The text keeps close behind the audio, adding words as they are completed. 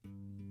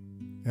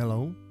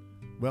Hello.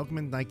 Welcome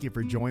and thank you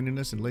for joining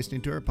us and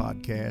listening to our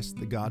podcast,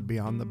 The God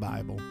Beyond the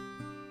Bible.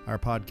 Our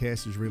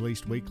podcast is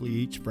released weekly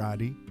each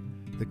Friday.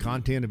 The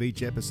content of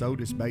each episode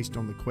is based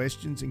on the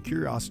questions and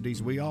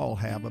curiosities we all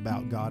have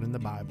about God and the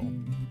Bible.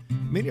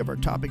 Many of our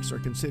topics are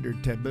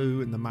considered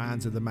taboo in the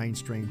minds of the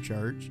mainstream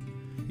church.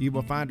 You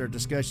will find our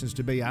discussions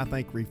to be, I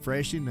think,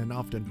 refreshing and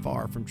often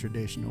far from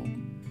traditional.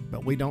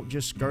 But we don't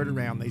just skirt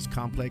around these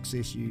complex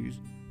issues,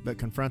 but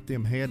confront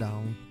them head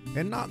on,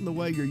 and not in the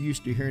way you're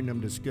used to hearing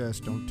them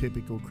discussed on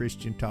typical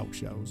Christian talk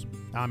shows.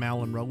 I'm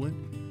Alan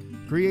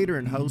Rowland, creator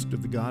and host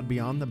of The God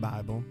Beyond the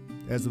Bible.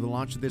 As of the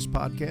launch of this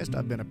podcast,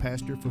 I've been a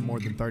pastor for more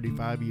than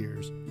 35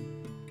 years.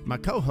 My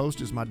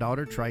co-host is my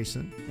daughter,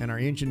 Trayson, and our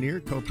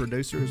engineer,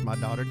 co-producer is my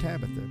daughter,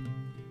 Tabitha.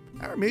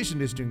 Our mission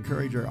is to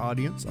encourage our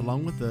audience,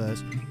 along with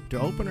us, to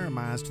open our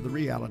minds to the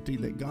reality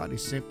that God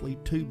is simply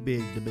too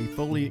big to be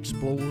fully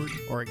explored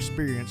or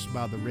experienced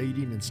by the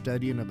reading and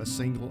studying of a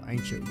single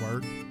ancient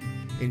work.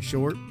 In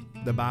short,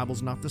 the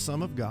Bible's not the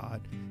sum of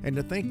God, and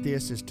to think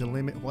this is to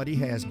limit what He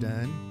has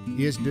done,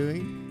 is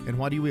doing, and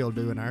what He will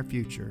do in our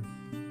future.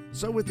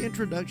 So with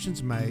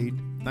introductions made,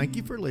 thank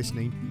you for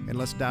listening, and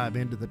let's dive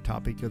into the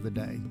topic of the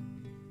day.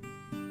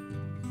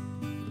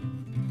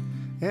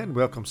 And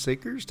welcome,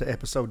 seekers, to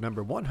episode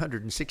number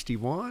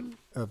 161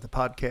 of the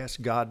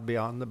podcast, God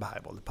Beyond the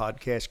Bible, the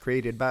podcast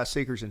created by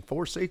seekers and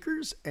for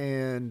seekers.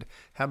 And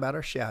how about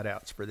our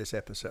shout-outs for this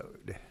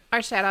episode?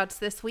 Our shout-outs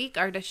this week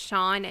are to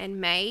Sean and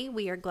May.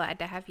 We are glad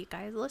to have you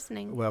guys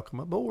listening. Welcome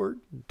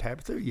aboard.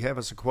 Tabitha, you have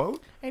us a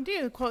quote? I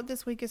do. The quote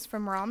this week is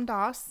from Ram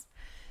Dass.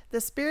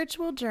 The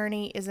spiritual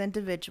journey is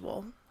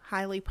individual,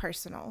 highly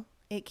personal.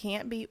 It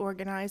can't be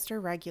organized or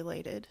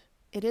regulated.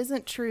 It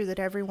isn't true that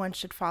everyone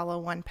should follow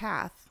one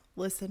path.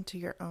 Listen to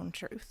your own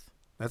truth.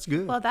 That's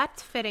good. Well,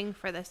 that's fitting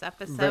for this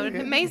episode.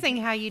 Amazing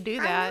how you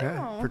do that.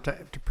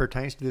 Yeah,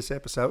 pertains to this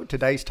episode.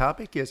 Today's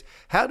topic is,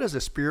 how does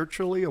a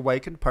spiritually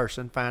awakened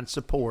person find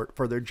support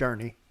for their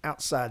journey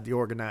outside the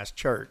organized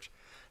church?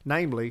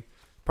 Namely,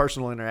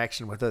 personal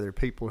interaction with other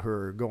people who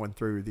are going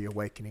through the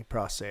awakening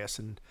process.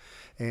 And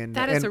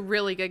that is a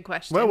really good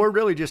question. Well, we're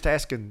really just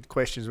asking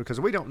questions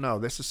because we don't know.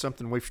 This is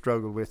something we've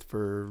struggled with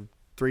for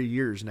 3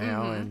 years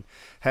now and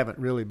haven't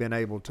really been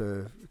able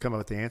to come up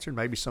with the answer.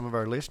 Maybe some of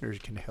our listeners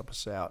can help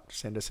us out.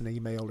 Send us an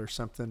email or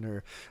something,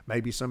 or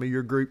maybe some of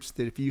your groups,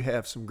 that if you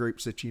have some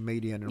groups that you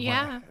meet in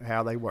and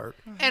how they work.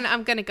 And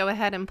I'm going to go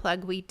ahead and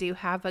plug, we do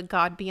have a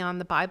God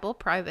Beyond the Bible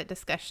private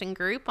discussion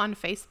group on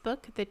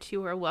Facebook that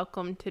you are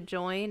welcome to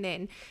join,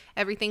 and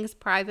everything's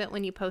private.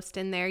 When you post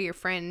in there, your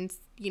friends,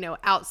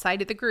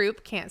 outside of the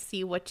group can't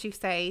see what you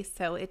say,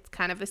 so it's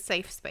kind of a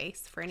safe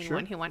space for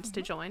anyone who wants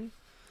to join.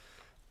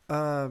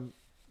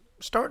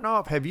 Starting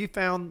off, have you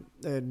found,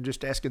 and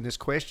just asking this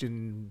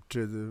question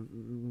to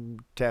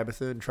the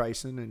Tabitha and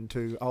Trayson and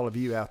to all of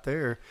you out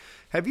there,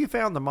 have you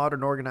found the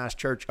modern organized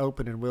church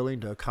open and willing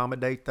to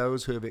accommodate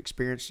those who have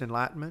experienced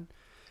enlightenment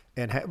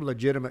and have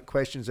legitimate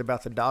questions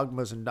about the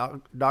dogmas and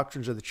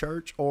doctrines of the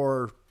church,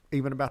 or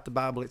even about the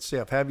Bible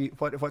itself? Have you?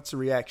 What's the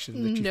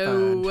reaction that you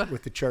find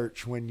with the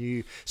church when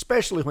you,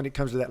 especially when it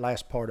comes to that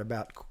last part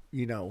about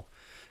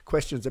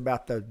questions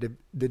about the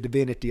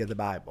divinity of the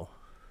Bible?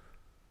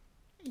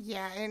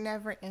 Yeah, it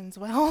never ends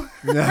well.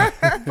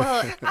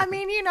 Well, I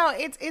mean,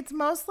 it's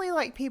mostly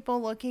like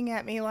people looking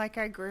at me like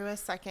I grew a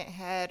second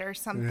head or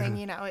something.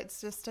 Yeah.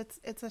 It's just,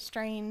 it's a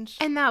strange.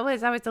 And I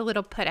was a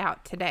little put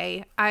out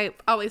today. I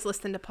always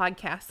listen to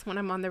podcasts when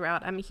I'm on the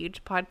route. I'm a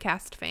huge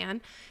podcast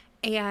fan.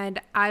 And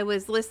I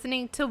was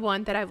listening to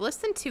one that I've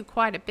listened to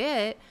quite a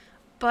bit,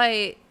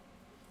 but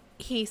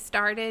he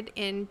started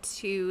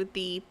into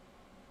the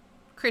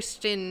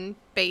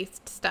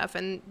Christian-based stuff,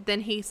 and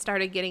then he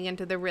started getting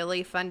into the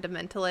really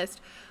fundamentalist.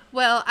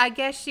 Well, I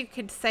guess you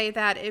could say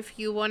that if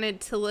you wanted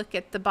to look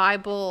at the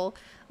Bible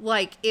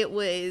like it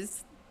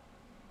was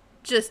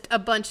just a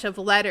bunch of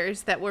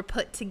letters that were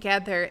put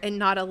together and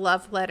not a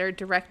love letter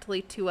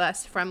directly to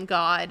us from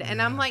God. And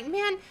I'm like,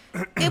 man,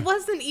 it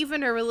wasn't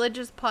even a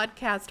religious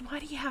podcast. Why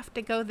do you have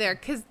to go there?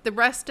 Because the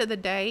rest of the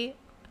day,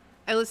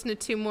 I listened to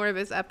 2 more of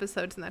his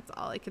episodes, and that's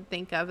all I could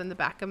think of in the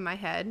back of my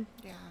head.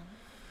 Yeah.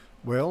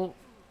 Well,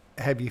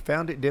 have you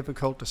found it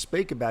difficult to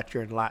speak about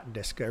your enlightened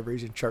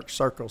discoveries in church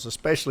circles,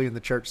 especially in the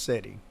church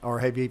setting? Or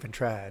have you even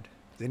tried?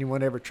 Has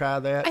anyone ever tried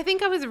that? I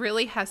think I was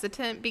really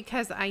hesitant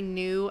because I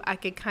knew I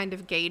could kind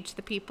of gauge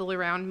the people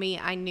around me.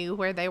 I knew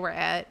where they were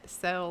at,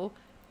 so.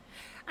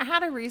 I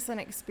had a recent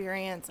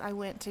experience. I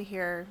went to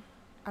hear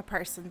a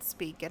person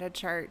speak at a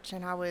church,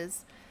 and I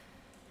was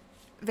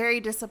very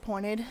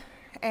disappointed.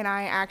 And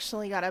I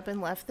actually got up and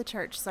left the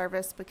church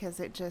service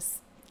because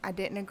I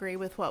didn't agree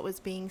with what was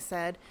being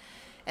said.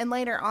 And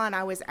later on,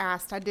 I was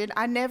asked,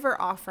 I never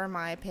offer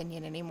my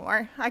opinion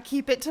anymore. I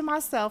keep it to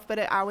myself, but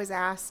I was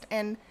asked,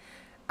 and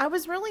I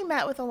was really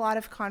met with a lot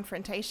of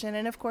confrontation.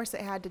 And of course,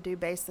 it had to do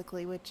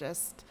basically with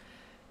just,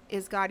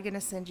 is God going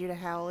to send you to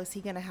hell? Is He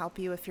going to help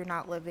you if you're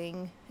not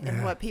living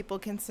in what people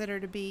consider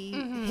to be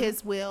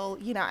His will?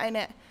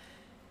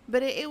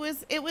 But it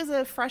was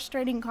a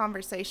frustrating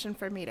conversation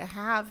for me to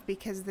have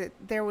because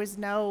there was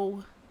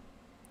no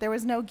There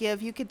was no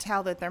give. You could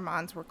tell that their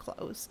minds were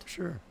closed.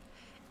 Sure.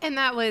 And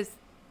that was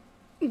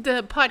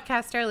the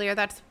podcast earlier.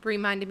 That's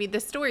reminded me.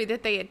 The story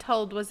that they had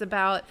told was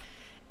about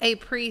a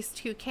priest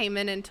who came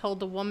in and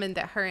told a woman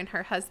that her and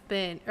her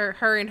husband, or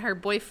her and her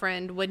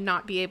boyfriend, would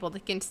not be able to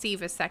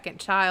conceive a second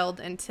child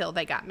until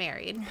they got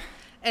married.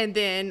 And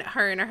then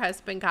her and her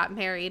husband got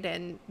married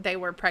and they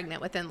were pregnant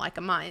within like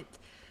a month.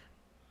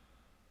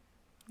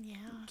 Yeah.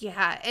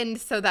 Yeah. And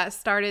so that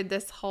started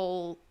this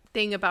whole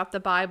thing about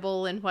the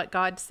Bible and what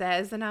God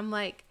says. And I'm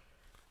like,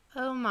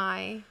 oh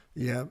my.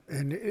 Yeah,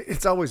 and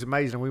it's always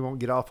amazing. We won't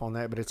get off on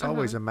that, but it's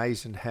always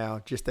amazing how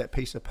just that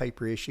piece of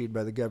paper issued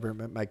by the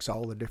government makes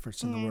all the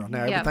difference in the world.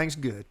 Now, everything's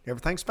good.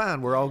 Everything's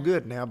fine. We're all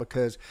good now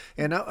because,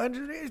 and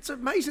it's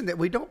amazing that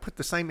we don't put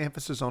the same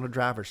emphasis on a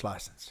driver's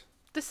license.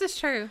 This is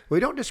true. We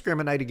don't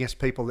discriminate against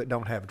people that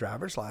don't have a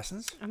driver's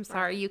license. I'm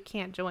sorry, you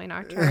can't join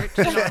our church.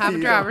 You don't have a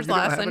driver's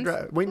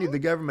license. We need the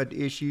government to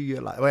issue you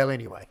a license. Well,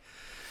 anyway.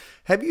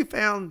 Have you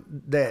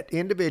found that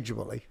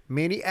individually,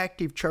 many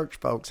active church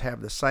folks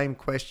have the same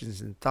questions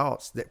and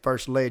thoughts that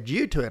first led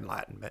you to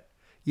enlightenment,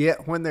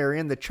 yet when they're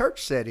in the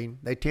church setting,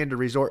 they tend to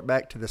resort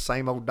back to the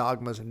same old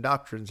dogmas and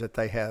doctrines that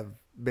they have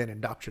been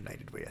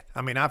indoctrinated with?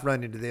 I mean, I've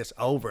run into this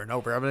over and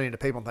over. I've run into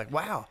people and think,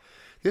 wow,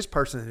 this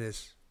person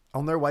is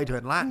on their way to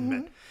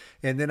enlightenment.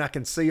 And then I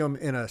can see them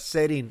in a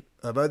setting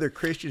of other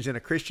Christians, in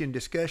a Christian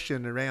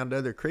discussion around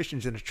other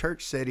Christians in a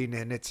church setting,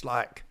 and it's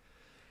like,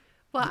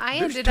 well,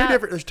 there's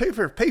two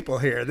different people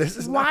here. This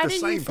is not the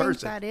same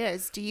person. Why do you think that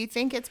is? Do you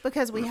think it's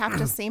because we have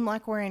to seem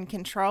like we're in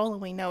control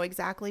and we know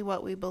exactly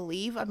what we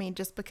believe? I mean,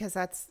 just because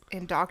that's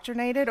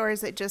indoctrinated, or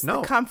is it just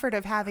the comfort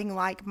of having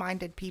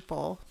like-minded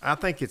people? I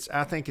think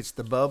it's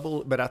the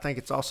bubble, but I think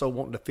it's also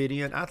wanting to fit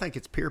in. I think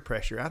it's peer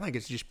pressure. I think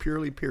it's just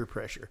purely peer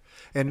pressure,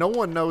 and no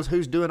one knows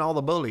who's doing all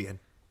the bullying.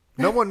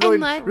 No one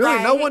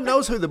no one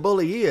knows who the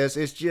bully is.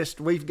 It's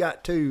just we've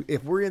got to,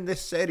 if we're in this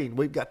setting,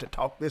 we've got to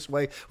talk this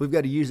way. We've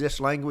got to use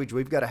this language.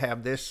 We've got to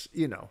have this,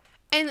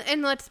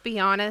 And let's be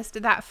honest,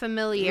 that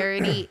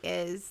familiarity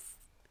is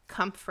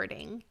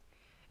comforting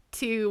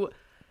to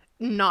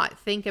not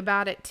think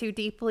about it too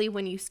deeply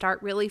when you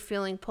start really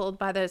feeling pulled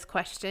by those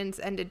questions,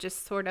 and to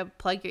just sort of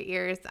plug your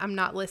ears. I'm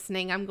not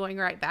listening. I'm going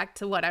right back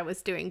to what I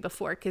was doing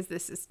before because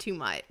this is too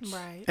much.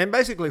 Right. And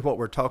basically what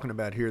we're talking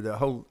about here, the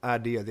whole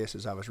idea of this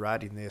as I was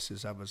writing this,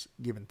 as I was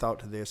giving thought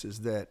to this, is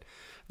that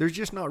there's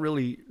just not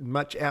really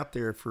much out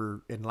there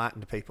for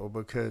enlightened people,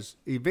 because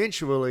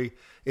eventually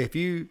if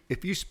you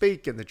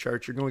speak in the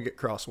church, you're going to get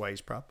crossways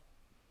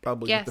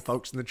probably with the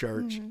folks in the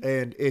church.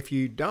 And if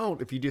you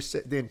just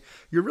sit, then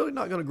you're really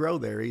not going to grow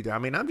there either. I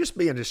mean, I'm just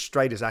being as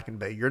straight as I can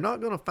be. You're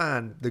not going to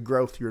find the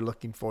growth you're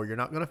looking for. You're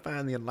not going to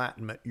find the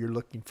enlightenment you're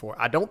looking for.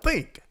 I don't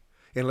think,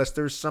 unless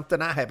there's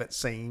something I haven't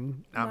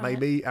seen.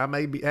 Right. I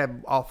may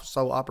have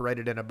also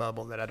operated in a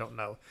bubble that I don't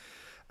know.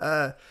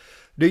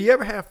 Do you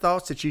ever have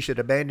thoughts that you should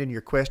abandon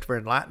your quest for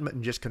enlightenment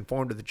and just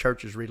conform to the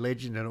church's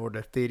religion in order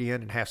to fit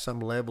in and have some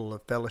level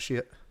of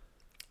fellowship?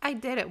 I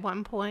did at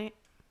one point.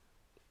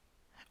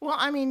 Well,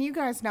 I mean, you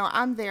guys know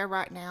I'm there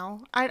right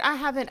now. I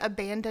haven't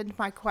abandoned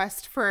my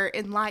quest for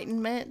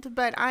enlightenment,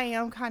 but I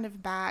am kind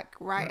of back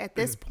right at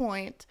this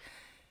point.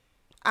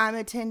 I'm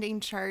attending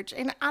church,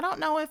 and I don't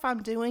know if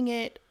I'm doing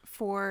it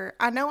for,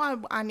 I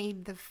know I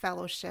need the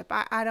fellowship.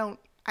 I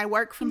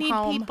work from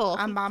home. People.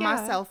 I'm by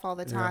myself all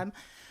the time.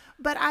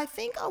 But I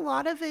think a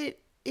lot of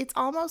it's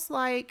almost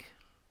like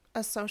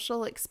a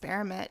social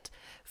experiment.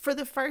 For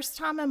the first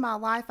time in my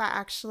life, I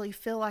actually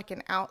feel like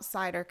an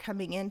outsider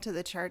coming into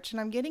the church,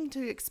 and I'm getting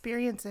to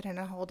experience it in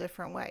a whole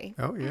different way.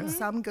 Oh, yeah.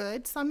 Some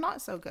good, some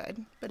not so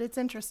good, but it's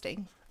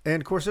interesting.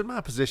 And, of course, in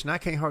my position, I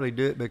can't hardly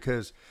do it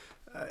because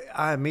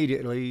I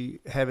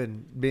immediately,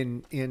 having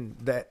been in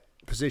that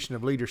position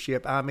of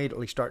leadership, I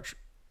immediately start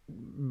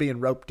being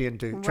roped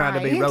into, trying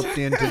to be roped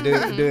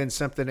into doing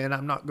something, and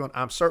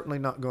I'm certainly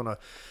not going to,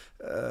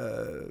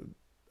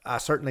 I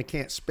certainly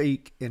can't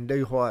speak and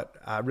do what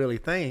I really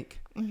think.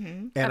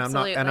 Mm-hmm. And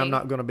Absolutely. I'm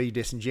not going to be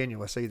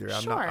disingenuous either.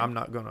 I'm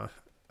not going to.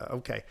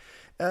 Okay.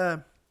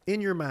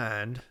 In your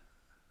mind,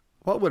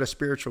 what would a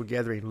spiritual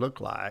gathering look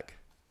like,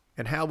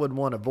 and how would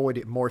one avoid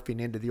it morphing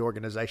into the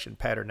organization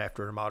pattern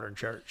after a modern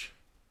church?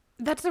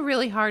 That's a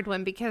really hard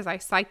one because I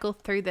cycle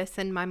through this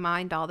in my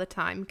mind all the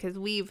time, because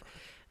we've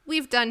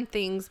done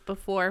things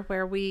before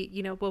where we,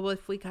 well,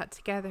 if we got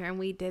together and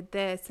we did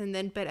this, and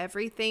then, but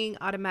everything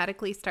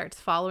automatically starts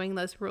following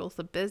those rules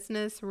of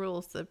business,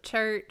 rules of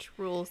church,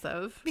 rules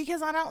of...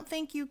 Because I don't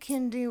think you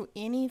can do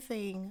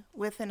anything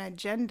with an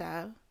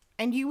agenda,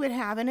 and you would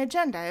have an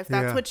agenda. If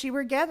that's what you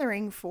were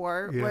gathering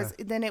for,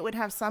 then it would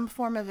have some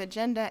form of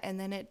agenda, and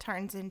then it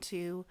turns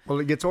into... Well,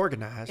 it gets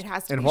organized. It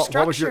has to be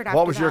structured.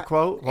 What was your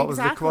quote? What was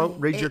the quote?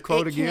 Read your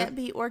quote again. It can't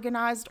be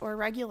organized or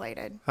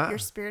regulated. Your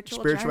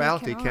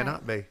spirituality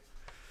cannot be.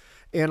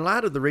 In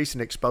light of the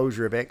recent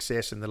exposure of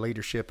excess in the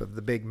leadership of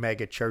the big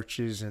mega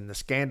churches and the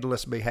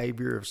scandalous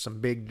behavior of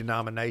some big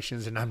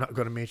denominations, and I'm not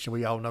going to mention,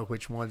 we all know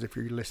which ones, if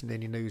you're listening to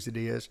any news, it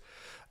is,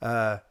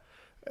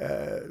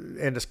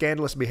 and the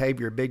scandalous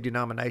behavior of big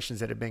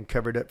denominations that have been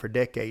covered up for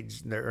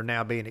decades and are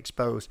now being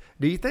exposed.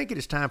 Do you think it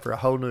is time for a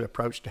whole new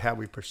approach to how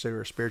we pursue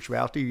our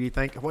spirituality? Do you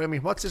think, well, I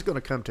mean, what's this going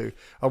to come to?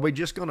 Are we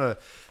just going to,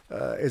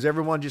 is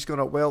everyone just going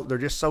to, well, they're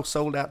just so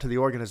sold out to the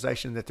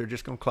organization that they're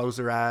just going to close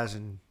their eyes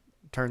and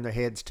turn their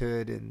heads to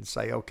it and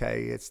say,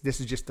 okay, this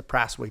is just the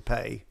price we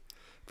pay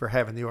for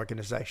having the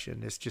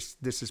organization. It's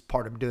just, this is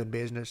part of doing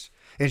business.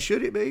 And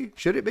should it be?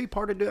 Should it be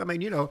part of doing? I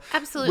mean,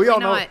 absolutely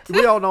not.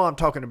 We all know I'm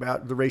talking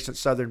about the recent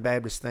Southern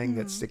Baptist thing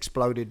that's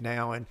exploded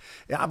now. And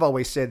I've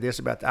always said this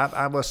about that.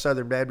 I was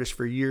Southern Baptist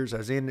for years. I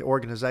was in the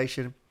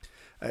organization.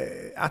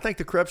 I think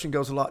the corruption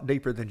goes a lot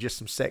deeper than just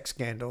some sex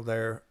scandal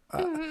there.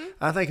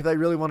 I think if they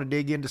really want to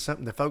dig into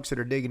something, the folks that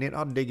are digging in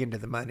ought to dig into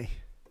the money.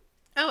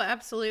 Oh,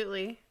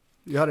 absolutely.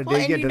 You ought to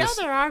dig into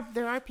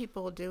there are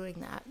people doing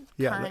that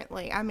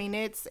currently. Yeah. I mean,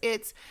 it's.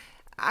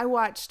 I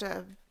watched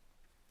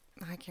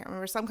I can't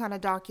remember, some kind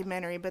of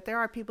documentary, but there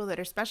are people that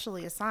are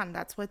specially assigned.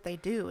 That's what they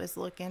do, is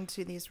look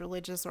into these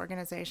religious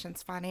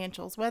organizations'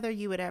 financials. Whether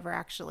you would ever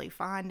actually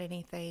find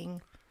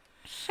anything,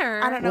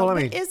 sure, I don't know. Well,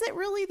 but is it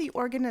really the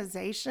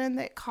organization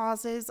that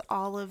causes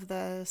all of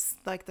this,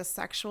 like the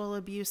sexual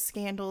abuse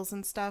scandals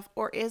and stuff,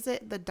 or is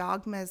it the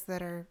dogmas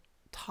that are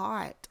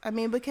taught? I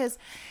mean, because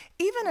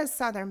even as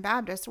Southern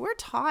Baptists, we're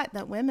taught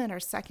that women are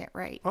second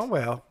rate. Oh,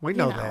 well, we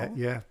know that.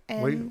 Yeah.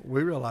 We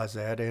realize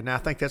that. And I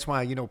think that's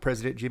why,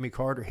 President Jimmy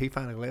Carter, he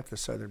finally left the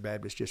Southern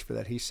Baptist just for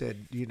that. He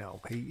said, he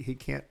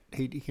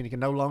can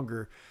no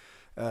longer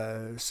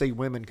see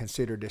women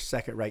considered as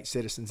second rate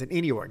citizens in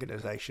any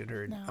organization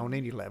or on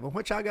any level,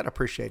 which I got to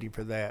appreciate him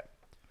for that.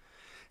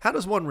 How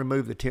does one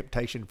remove the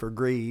temptation for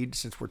greed,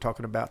 since we're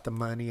talking about the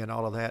money and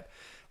all of that?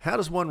 How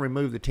does one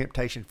remove the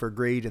temptation for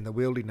greed and the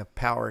wielding of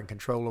power and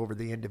control over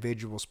the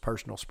individual's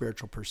personal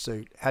spiritual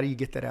pursuit? How do you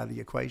get that out of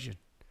the equation?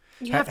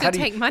 You have to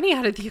take money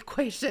out of the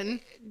equation.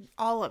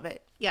 All of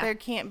it. Yeah. There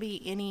can't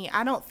be any.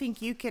 I don't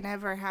think you can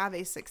ever have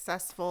a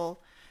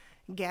successful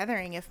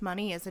gathering if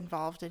money is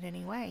involved in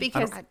any way.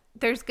 Because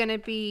there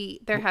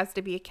has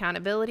to be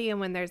accountability.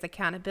 And when there's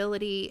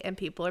accountability and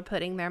people are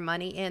putting their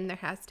money in, there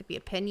has to be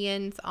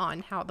opinions on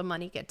how the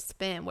money gets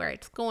spent, where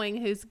it's going,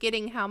 who's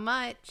getting how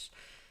much.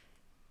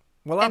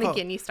 Well,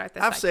 you start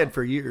this. I've said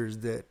for years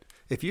that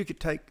if you could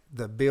take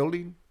the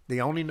building, the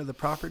owning of the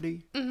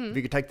property, if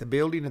you could take the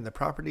building and the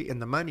property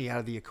and the money out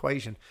of the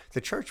equation,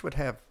 the church would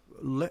have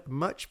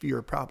much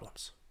fewer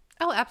problems.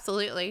 Oh,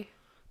 absolutely.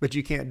 But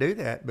you can't do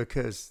that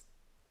because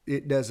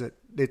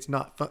it's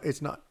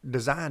not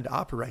designed to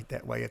operate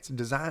that way. It's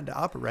designed to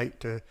operate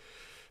to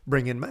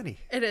bring in money.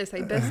 It is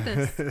a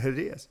business. It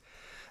is.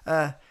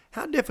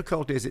 How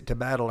difficult is it to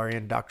battle our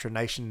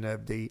indoctrination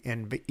of the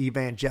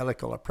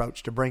evangelical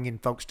approach to bringing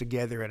folks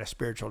together in a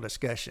spiritual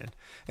discussion?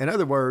 In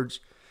other words,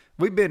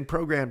 we've been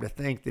programmed to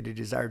think that it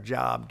is our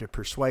job to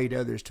persuade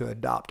others to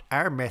adopt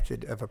our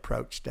method of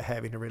approach to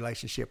having a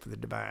relationship with the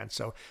divine.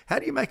 So how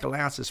do you make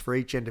allowances for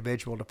each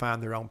individual to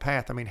find their own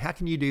path? I mean, how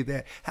can you do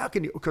that? How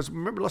can you, because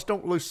remember, let's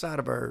don't lose sight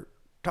of our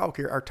talk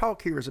here. Our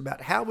talk here is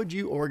about how would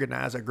you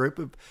organize a group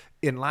of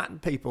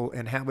enlightened people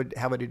and how would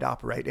it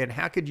operate, and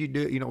how could you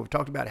do it? We've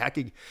talked about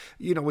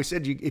we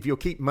said if you'll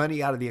keep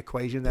money out of the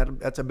equation,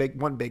 that's a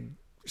big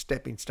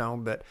stepping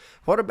stone. But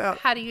what about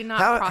how do you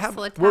not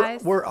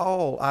proselytize? We're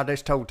all. I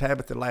just told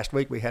Tabitha last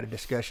week, we had a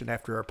discussion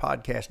after our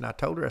podcast, and I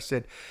told her, I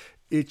said,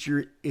 it's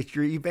your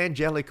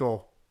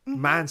evangelical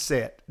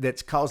mindset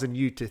that's causing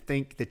you to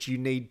think that you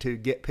need to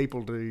get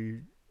people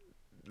to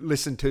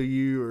listen to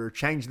you or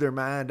change their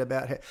mind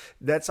about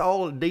that's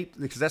all deep,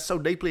 because that's so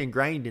deeply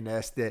ingrained in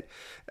us that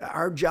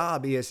our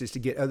job is to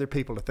get other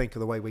people to think of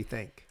the way we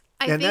think.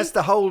 That's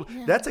the whole,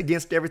 that's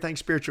against everything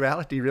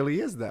spirituality really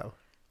is, though.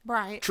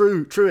 Right.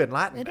 True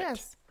enlightenment. It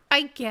is.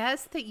 I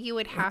guess that you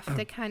would have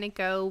to kind of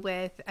go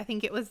with, I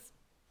think it was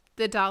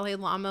the Dalai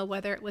Lama,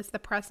 whether it was the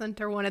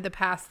present or one of the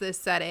past that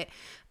said it.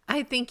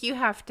 I think you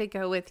have to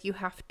go with, you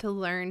have to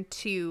learn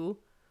to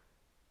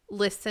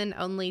listen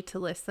only to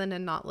listen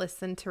and not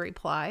listen to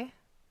reply,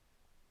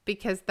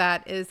 because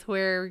that is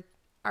where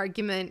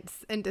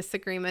arguments and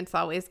disagreements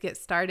always get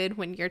started,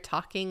 when you're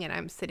talking and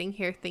I'm sitting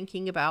here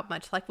thinking about,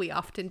 much like we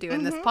often do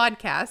in this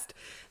podcast,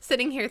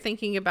 sitting here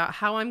thinking about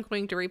how I'm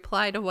going to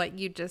reply to what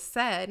you just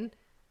said.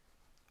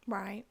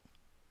 Right.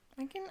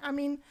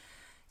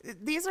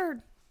 These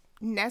are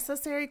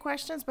necessary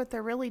questions, but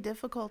they're really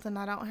difficult, and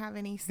I don't have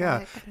any say.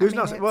 Yeah,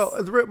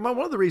 one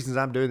of the reasons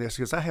I'm doing this is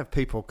because I have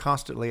people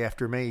constantly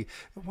after me,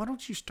 why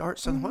don't you start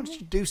something? Why don't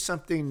you do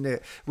something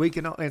that we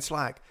can, and it's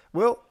like,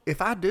 well,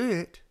 if I do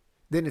it,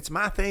 then it's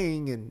my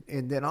thing,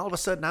 and then all of a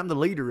sudden I'm the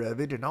leader of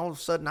it, and all of a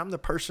sudden I'm the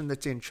person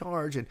that's in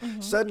charge,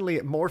 and suddenly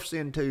it morphs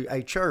into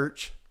a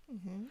church.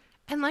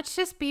 And let's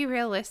just be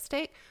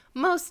realistic.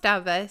 Most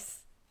of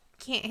us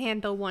can't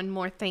handle one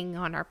more thing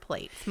on our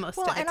plates most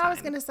of the time. Well, and I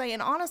was going to say,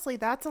 and honestly,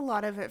 that's a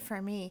lot of it for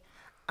me.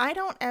 I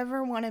don't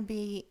ever want to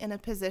be in a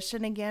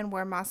position again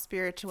where my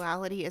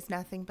spirituality is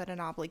nothing but an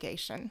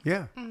obligation.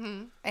 Yeah.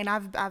 And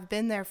I've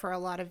been there for a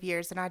lot of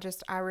years, and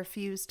I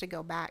refuse to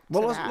go back to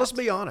that. Let's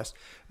be honest.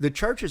 The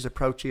church's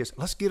approach is,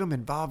 let's get them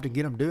involved and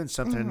get them doing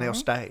something, and they'll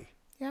stay.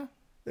 Yeah.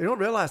 They don't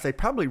realize they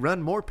probably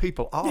run more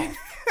people off.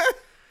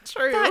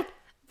 True.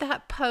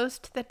 That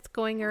post that's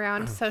going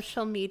around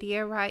social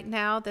media right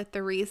now, that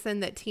the reason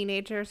that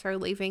teenagers are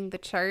leaving the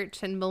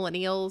church and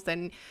millennials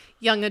and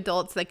young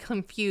adults, they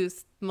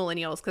confuse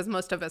millennials because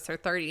most of us are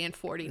 30 and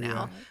 40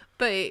 now. Yeah.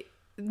 But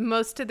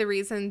most of the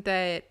reason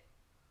that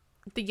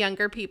the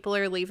younger people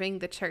are leaving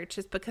the church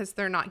is because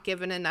they're not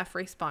given enough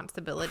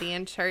responsibility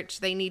in church.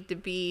 They need to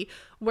be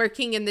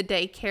working in the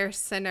daycare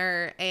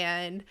center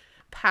and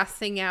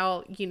passing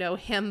out,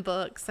 hymn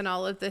books and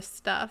all of this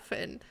stuff.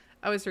 And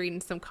I was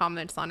reading some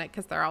comments on it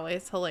because they're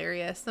always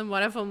hilarious. And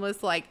one of them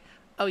was like,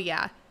 oh,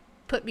 yeah,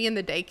 put me in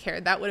the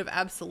daycare. That would have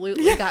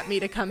absolutely got me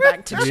to come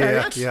back to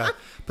church. Yeah.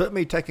 Put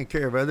me taking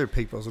care of other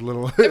people's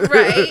little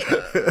Right.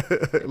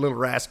 little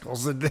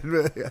rascals.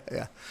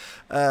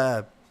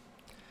 Yeah.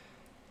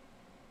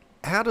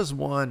 How does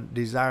one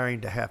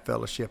desiring to have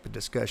fellowship and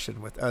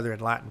discussion with other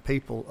enlightened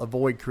people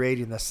avoid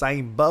creating the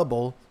same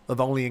bubble of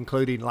only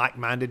including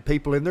like-minded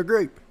people in their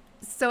group?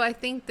 So I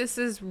think this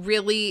is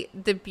really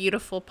the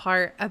beautiful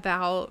part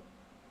about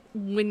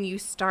when you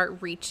start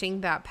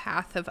reaching that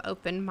path of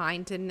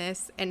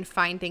open-mindedness and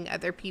finding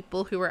other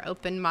people who are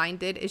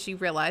open-minded, is you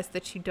realize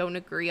that you don't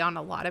agree on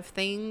a lot of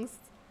things.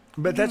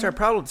 But that's our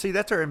problem. See,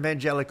 that's our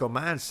evangelical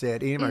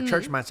mindset, even our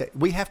church mindset.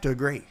 We have to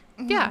agree.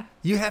 Yeah.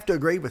 You have to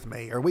agree with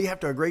me, or we have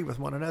to agree with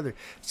one another.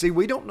 See,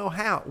 we don't know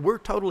how. We're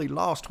totally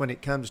lost when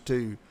it comes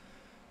to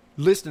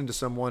listening to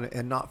someone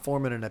and not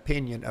forming an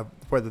opinion of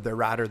whether they're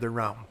right or they're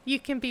wrong. You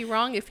can be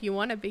wrong if you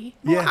want to be.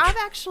 Well, I've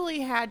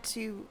actually had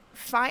to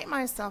fight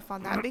myself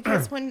on that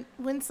because when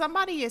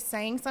somebody is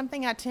saying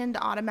something, I tend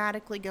to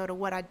automatically go to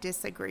what I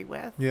disagree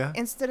with. Yeah.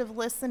 Instead of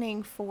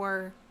listening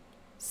for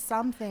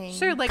something.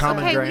 Sure, like,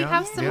 Common okay, we ground.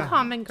 have some Yeah.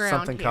 common ground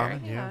Something here.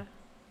 common, yeah.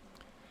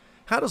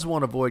 How does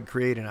one avoid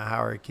creating a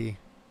hierarchy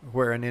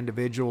where an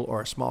individual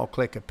or a small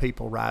clique of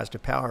people rise to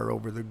power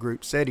over the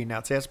group setting?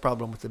 Now, see, that's the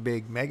problem with the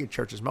big mega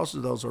churches. Most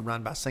of those are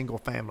run by single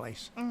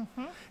families.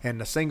 Mm-hmm. And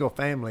the single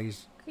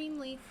families,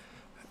 Greenleaf.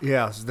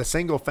 yeah, the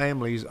single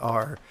families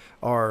are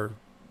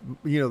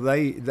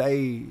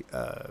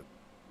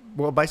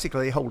well,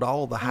 basically, they hold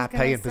all the high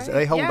pay and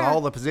they hold all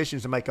the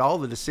positions and make all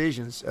the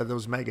decisions of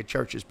those mega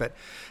churches. But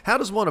how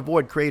does one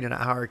avoid creating a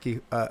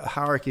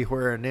hierarchy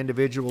where an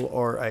individual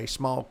or a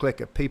small clique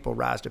of people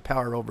rise to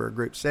power over a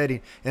group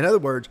setting? In other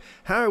words,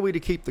 how are we to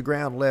keep the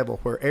ground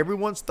level where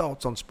everyone's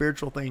thoughts on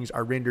spiritual things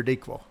are rendered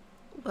equal?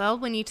 Well,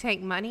 when you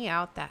take money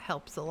out, that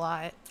helps a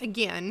lot.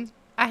 Again,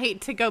 I hate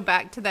to go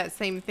back to that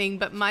same thing,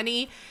 but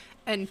money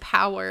and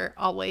power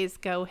always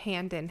go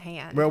hand in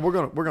hand. Well, we're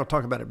gonna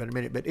talk about it in a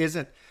minute, but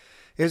isn't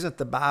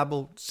the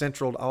Bible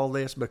central to all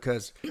this?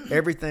 Because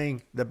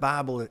everything, the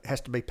Bible,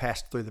 has to be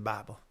passed through the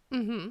Bible.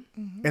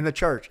 Mm-hmm. Mm-hmm. In the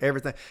church,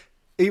 everything.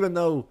 Even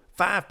though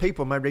 5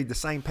 people may read the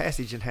same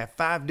passage and have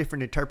 5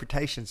 different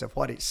interpretations of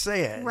what it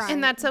says. Right.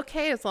 And that's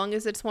okay as long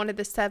as it's one of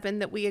the 7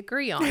 that we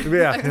agree on.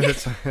 Yeah.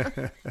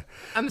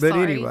 I'm But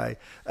sorry. anyway,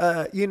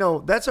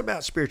 that's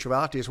about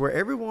spirituality, is where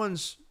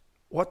everyone's,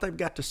 what they've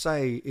got to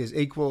say is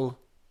equal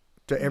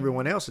to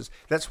everyone else's.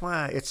 That's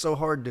why it's so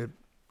hard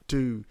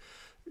to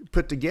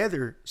put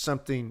together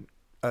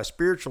a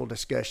spiritual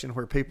discussion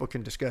where people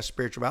can discuss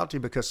spirituality,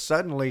 because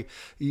suddenly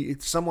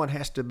someone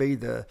has to be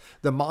the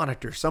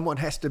monitor. Someone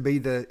has to be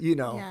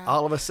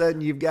all of a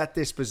sudden you've got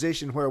this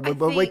position where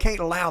we can't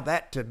allow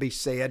that to be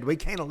said. We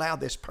can't allow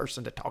this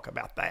person to talk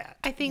about that.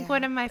 I think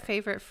one of my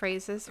favorite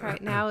phrases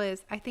right now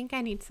is, I think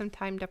I need some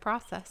time to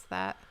process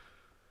that.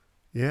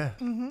 Yeah.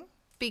 Mm-hmm.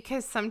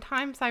 Because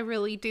sometimes I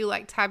really do,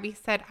 like Tabby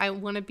said, I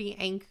want to be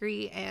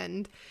angry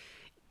and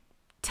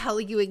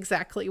tell you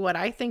exactly what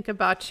I think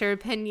about your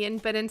opinion,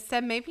 but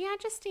instead maybe I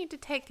just need to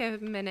take a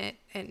minute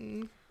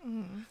and...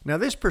 Now,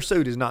 this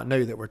pursuit is not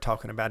new that we're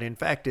talking about. In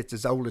fact, it's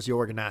as old as the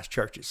organized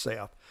church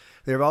itself.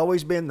 There have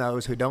always been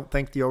those who don't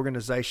think the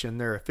organization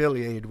they're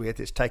affiliated with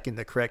is taking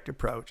the correct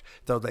approach,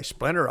 though they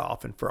splinter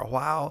off, and for a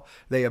while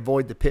they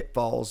avoid the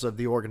pitfalls of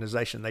the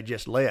organization they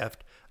just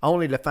left,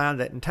 only to find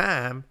that in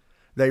time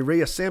they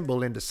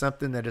reassemble into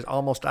something that is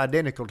almost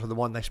identical to the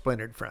one they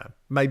splintered from,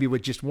 maybe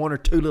with just 1 or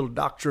 2 little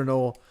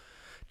doctrinal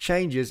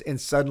changes, and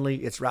suddenly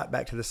it's right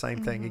back to the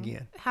same thing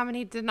again. How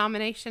many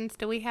denominations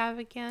do we have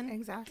again?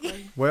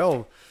 Exactly.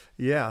 Well,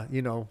 yeah,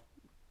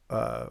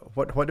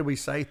 what did we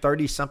say?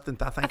 30 something.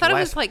 I think I thought it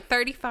was like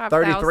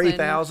 35,000.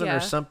 33,000 or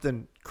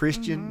something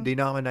Christian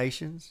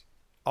denominations,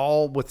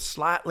 all with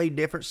slightly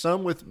different,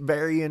 some with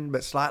varying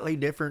but slightly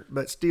different,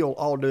 but still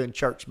all doing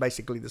church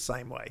basically the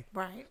same way.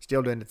 Right.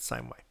 Still doing it the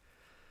same way.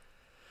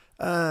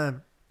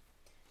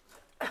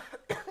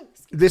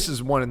 This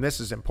is one, and this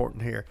is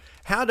important here.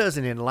 How does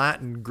an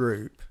enlightened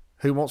group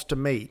who wants to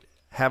meet,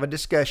 have a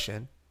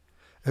discussion,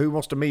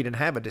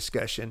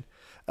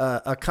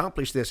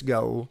 accomplish this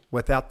goal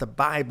without the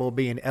Bible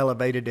being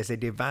elevated as a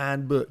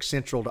divine book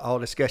central to all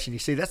discussion? You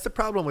see, that's the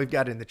problem we've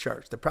got in the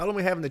church. The problem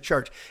we have in the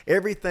church,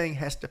 everything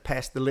has to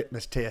pass the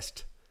litmus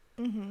test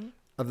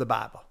of the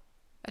Bible.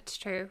 That's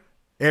true.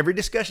 Every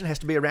discussion has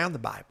to be around the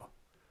Bible.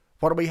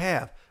 What do we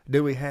have?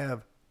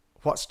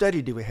 What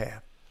study do we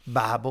have?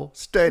 Bible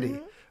study.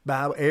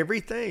 Bible,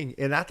 everything.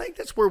 And I think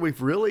that's where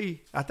we've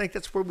really,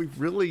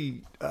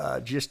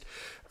 just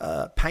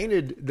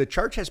painted, the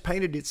church has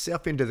painted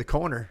itself into the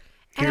corner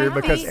here,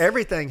 because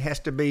everything has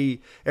to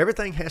be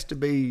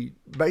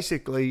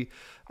basically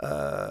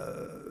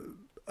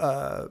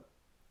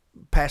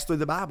passed through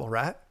the Bible,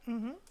 right?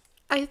 Mm-hmm.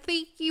 I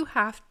think you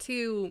have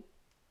to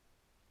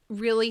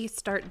really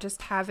start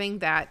just having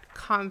that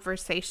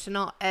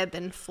conversational ebb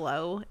and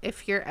flow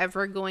if you're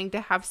ever going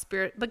to have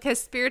because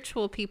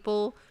spiritual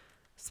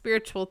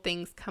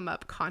things come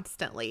up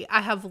constantly.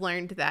 I have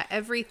learned that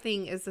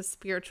everything is a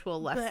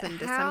spiritual lesson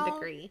to some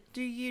degree.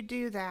 Do you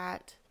do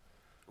that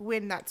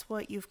when that's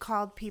what you've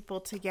called people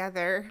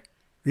together?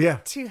 Yeah.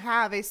 To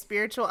have a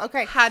spiritual,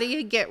 okay. How do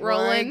you get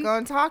rolling? We're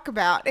going to talk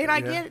about. And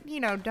I get,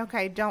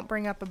 okay, don't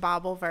bring up a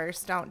Bible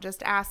verse. Don't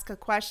just ask a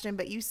question,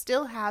 but you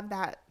still have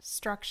that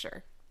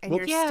structure. And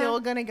you're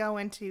still going to go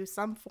into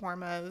some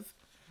form of.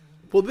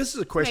 Well, this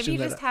is a question.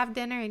 Maybe you just have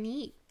dinner and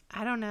eat.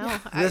 I don't know.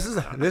 This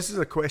is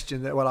a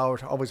question that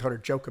I always heard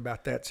a joke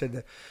about that. Said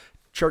the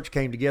church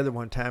came together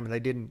one time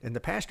and the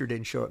pastor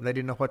didn't show up and they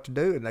didn't know what to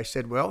do. And they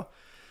said, well,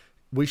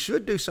 we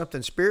should do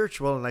something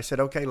spiritual. And they said,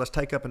 okay, let's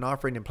take up an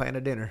offering and plan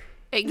a dinner.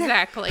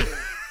 Exactly.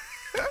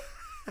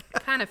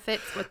 Kind of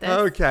fits with this.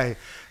 Okay.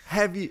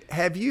 Have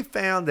you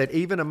found that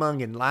even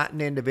among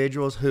enlightened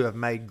individuals who have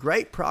made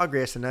great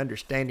progress in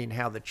understanding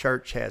how the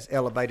church has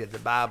elevated the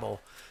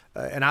Bible,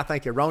 and I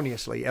think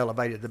erroneously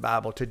elevated the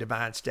Bible to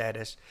divine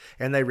status,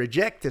 and they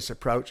reject this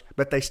approach,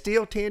 but they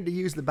still tend to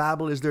use the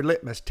Bible as their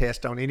litmus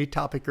test on any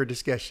topic or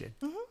discussion?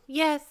 Mm-hmm.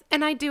 Yes,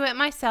 and I do it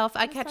myself.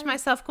 I catch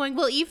myself going,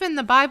 well, even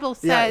the Bible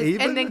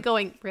says, and then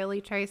going, really,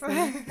 Tracy?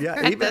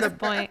 At this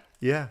point.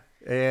 Yeah.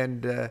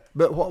 And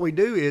but what we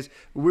do is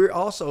we're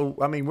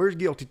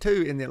guilty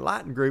too in the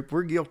enlightened group.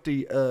 We're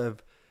guilty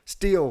of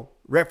still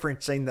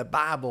referencing the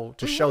Bible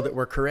to show that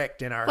we're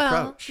correct in our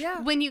approach. Yeah.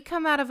 When you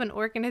come out of an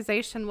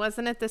organization,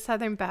 wasn't it the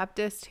Southern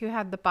Baptist who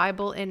had the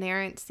Bible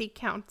Inerrancy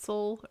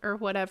Council or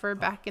whatever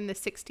back in the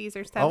 60s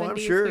or 70s I'm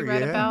sure. we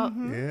read about?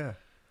 Yeah.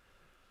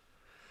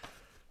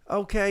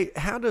 Okay,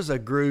 how does a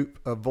group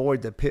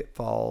avoid the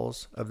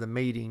pitfalls of the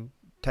meeting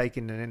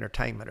taking an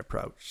entertainment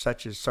approach,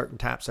 such as certain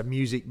types of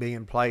music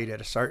being played at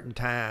a certain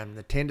time,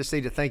 the tendency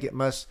to think it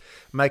must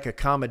make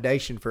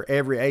accommodation for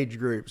every age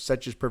group,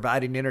 such as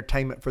providing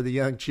entertainment for the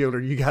young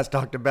children? You guys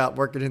talked about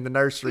working in the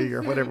nursery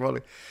or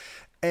whatever.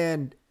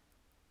 And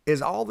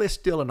is all this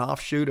still an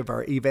offshoot of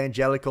our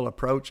evangelical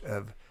approach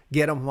of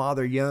get them while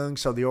they're young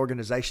so the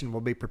organization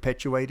will be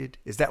perpetuated?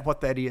 Is that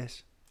what that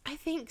is? I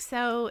think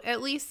so,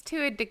 at least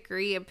to a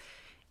degree of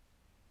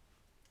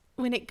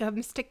when it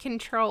comes to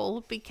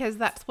control, because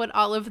that's what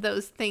all of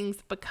those things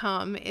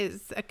become,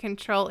 is a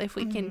control. If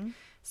we can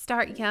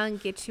start young,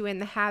 get you in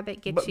the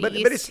habit, get you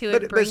used to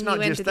it, bring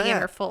you into the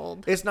inner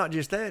fold. It's not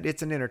just that;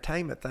 it's an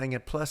entertainment thing,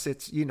 and plus,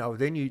 it's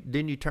then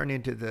you turn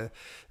into the,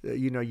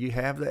 you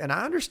have the. And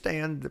I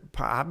understand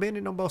I've been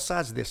in on both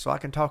sides of this, so I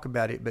can talk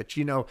about it. But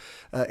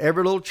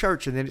every little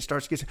church, and then it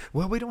starts getting,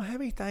 well, we don't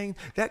have anything.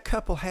 That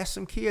couple has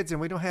some kids, and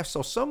we don't have.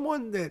 So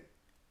someone that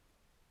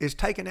is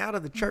taken out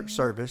of the church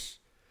service.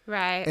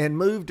 Right. And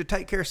move to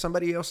take care of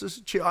somebody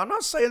else's children. I'm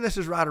not saying this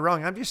is right or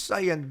wrong. I'm just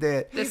saying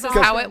that this is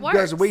how it works.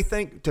 Because we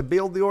think to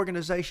build the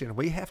organization,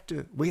 we have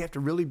to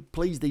really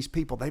please these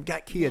people. They've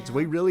got kids. Yeah.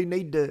 We really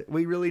need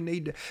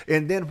to.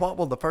 And then what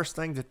will the first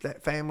thing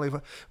that family?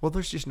 Well,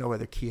 there's just no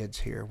other kids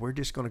here. We're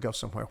just going to go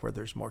somewhere where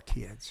there's more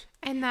kids.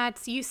 And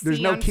that's you see there's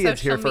no on kids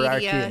social here for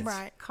media our kids.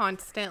 Right.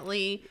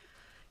 Constantly.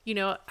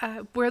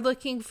 We're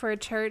looking for a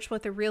church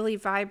with a really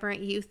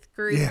vibrant youth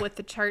group with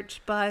the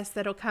church bus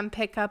that'll come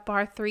pick up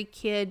our 3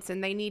 kids,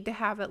 and they need to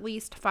have at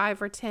least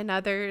 5 or 10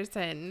 others.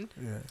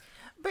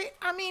 But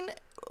I mean,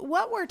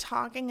 what we're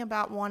talking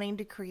about wanting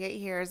to create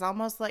here is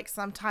almost like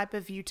some type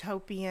of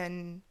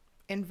utopian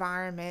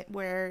environment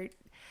where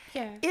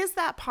is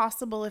that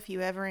possible if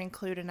you ever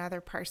include another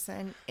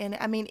person? And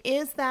I mean,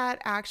 is that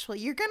actually,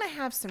 you're going to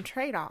have some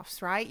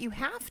trade-offs, right? You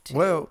have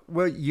to.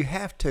 Well, you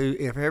have to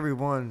if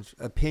everyone's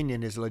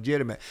opinion is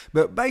legitimate.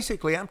 But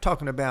basically, I'm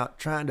talking about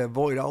trying to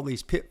avoid all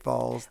these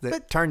pitfalls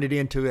that turned it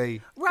into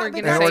an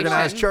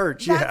organized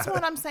church. That's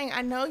what I'm saying.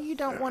 I know you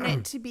don't want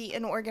it to be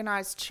an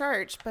organized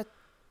church, but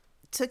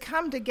to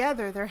come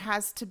together, there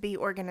has to be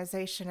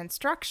organization and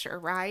structure,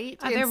 right?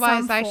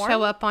 Otherwise, I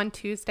show up on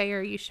Tuesday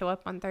or you show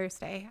up on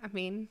Thursday. I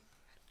mean,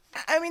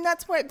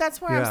 that's where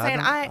I'm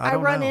saying I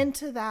run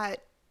into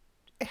that.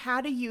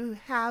 How do you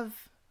have?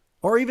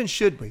 Or even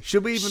should we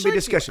even be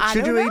discussing?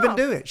 Should you even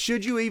do it?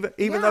 Should you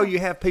even though you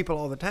have people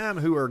all the time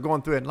who are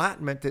going through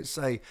enlightenment that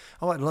say,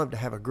 "Oh, I'd love to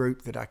have a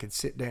group that I could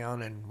sit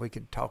down and we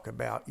could talk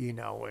about,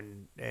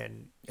 and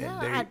do."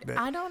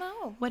 I don't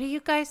know. What do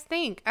you guys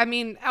think? I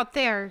mean, out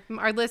there,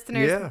 our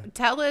listeners,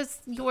 tell us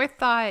your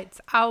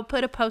thoughts. I'll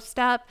put a post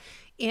up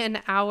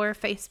in our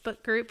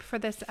Facebook group for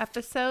this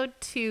episode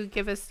to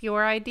give us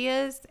your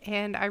ideas,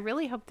 and I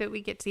really hope that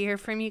we get to hear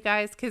from you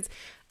guys, because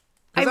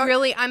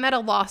I'm at a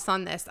loss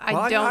on this.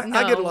 I don't know.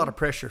 I get a lot of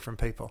pressure from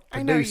people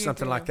to do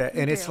something like that.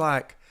 And it's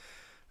like,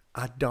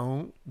 I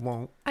don't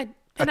want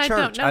And I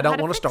don't know I how don't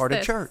to want to fix start a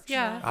this. church.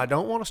 Yeah. I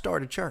don't want to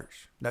start a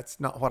church. That's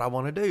not what I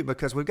want to do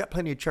because we've got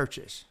plenty of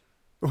churches.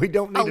 We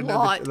don't need another.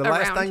 lot The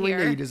last around thing here.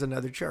 we need is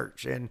another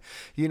church. And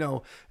you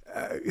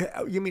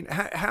mean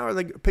how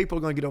are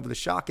people going to get over the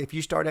shock if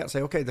you start out and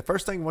say, okay, the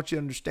first thing I want you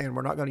to understand,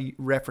 we're not going to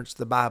reference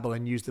the Bible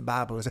and use the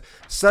Bible. Is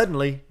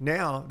suddenly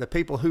now the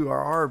people who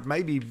are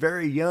maybe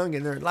very young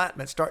in their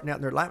enlightenment, starting out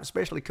in their enlightenment,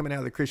 especially coming out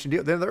of the Christian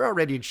deal, then they're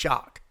already in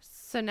shock.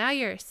 So now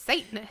you're a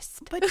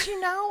Satanist. But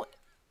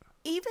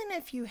even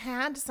if you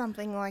had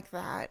something like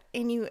that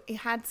and you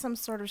had some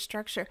sort of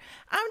structure,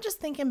 I'm just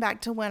thinking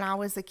back to when I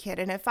was a kid,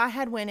 and if I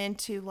had went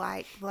into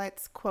like,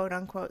 let's quote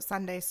unquote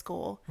Sunday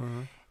school,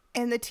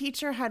 and the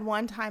teacher had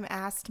one time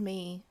asked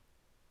me,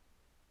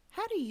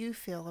 how do you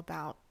feel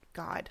about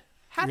God?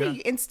 How do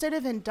you, instead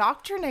of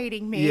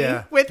indoctrinating me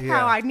with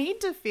how I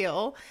need to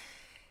feel,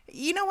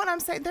 you know what I'm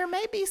saying? There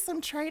may be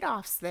some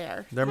trade-offs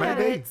there. There may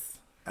be.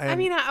 I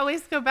mean, I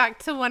always go back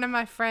to one of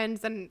my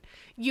friends, and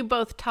you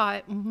both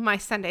taught my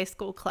Sunday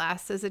school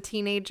class as a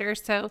teenager.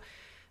 So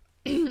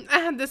I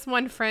had this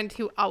one friend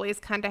who always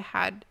kind of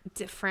had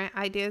different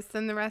ideas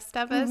than the rest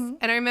of us. And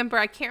I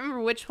can't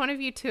remember which one of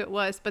you two it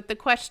was, but the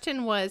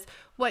question was,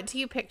 what do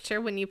you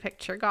picture when you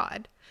picture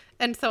God?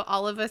 And so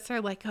all of us are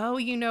like, oh,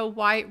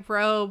 white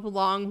robe,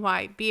 long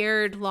white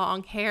beard,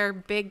 long hair,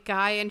 big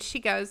guy. And she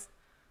goes,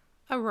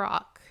 a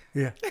rock.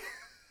 Yeah,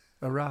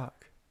 a rock.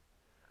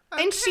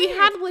 And she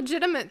had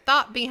legitimate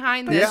thought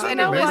behind this, and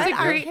it was a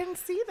great. I can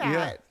see that.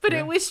 Yeah. But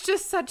it was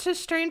just such a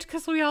strange,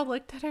 because we all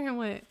looked at her and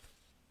went,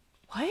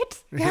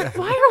 what?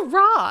 Why a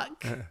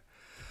rock?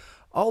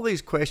 All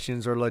these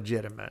questions are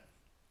legitimate,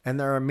 and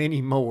there are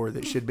many more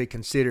that should be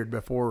considered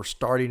before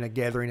starting a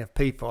gathering of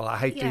people. I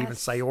hate to even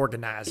say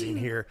organizing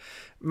here,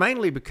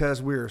 mainly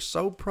because we're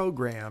so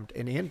programmed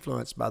and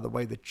influenced by the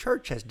way the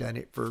church has done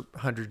it for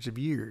hundreds of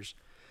years.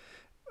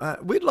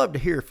 We'd love to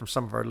hear from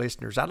some of our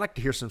listeners. I'd like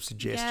to hear some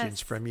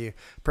suggestions from you.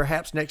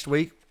 Perhaps next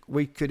week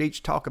we could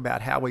each talk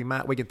about how we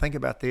can think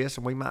about this,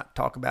 and we might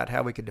talk about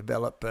how we could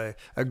develop a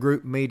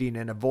group meeting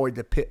and avoid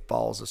the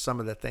pitfalls of some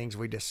of the things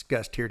we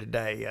discussed here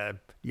today.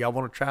 Y'all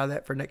want to try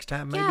that for next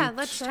time? Maybe? Yeah,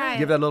 let's try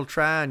Give it. that a little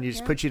try, and you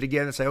just put you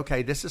together and say,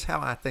 okay, this is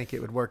how I think it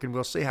would work, and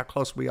we'll see how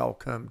close we all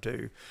come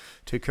to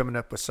coming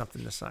up with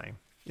something the same.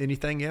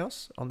 Anything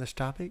else on this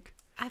topic?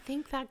 I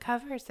think that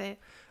covers it.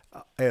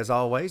 As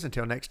always,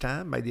 until next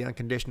time, may the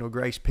unconditional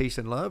grace, peace,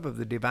 and love of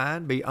the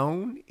divine be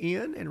on,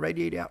 in, and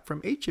radiate out from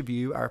each of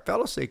you, our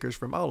fellow seekers,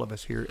 from all of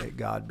us here at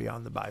God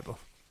Beyond the Bible.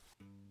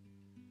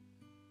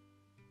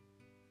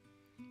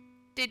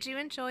 Did you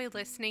enjoy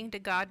listening to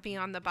God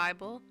Beyond the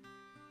Bible?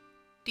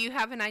 Do you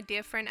have an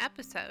idea for an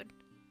episode?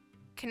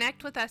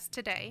 Connect with us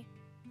today.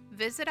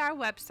 Visit our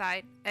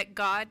website at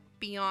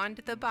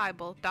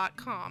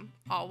godbeyondthebible.com,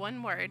 all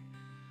one word,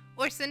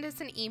 or send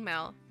us an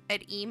email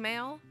at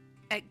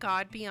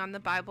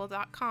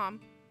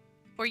godbeyondthebible.com,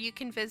 or you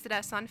can visit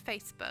us on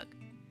Facebook.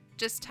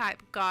 Just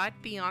type God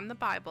Beyond the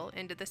Bible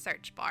into the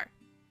search bar.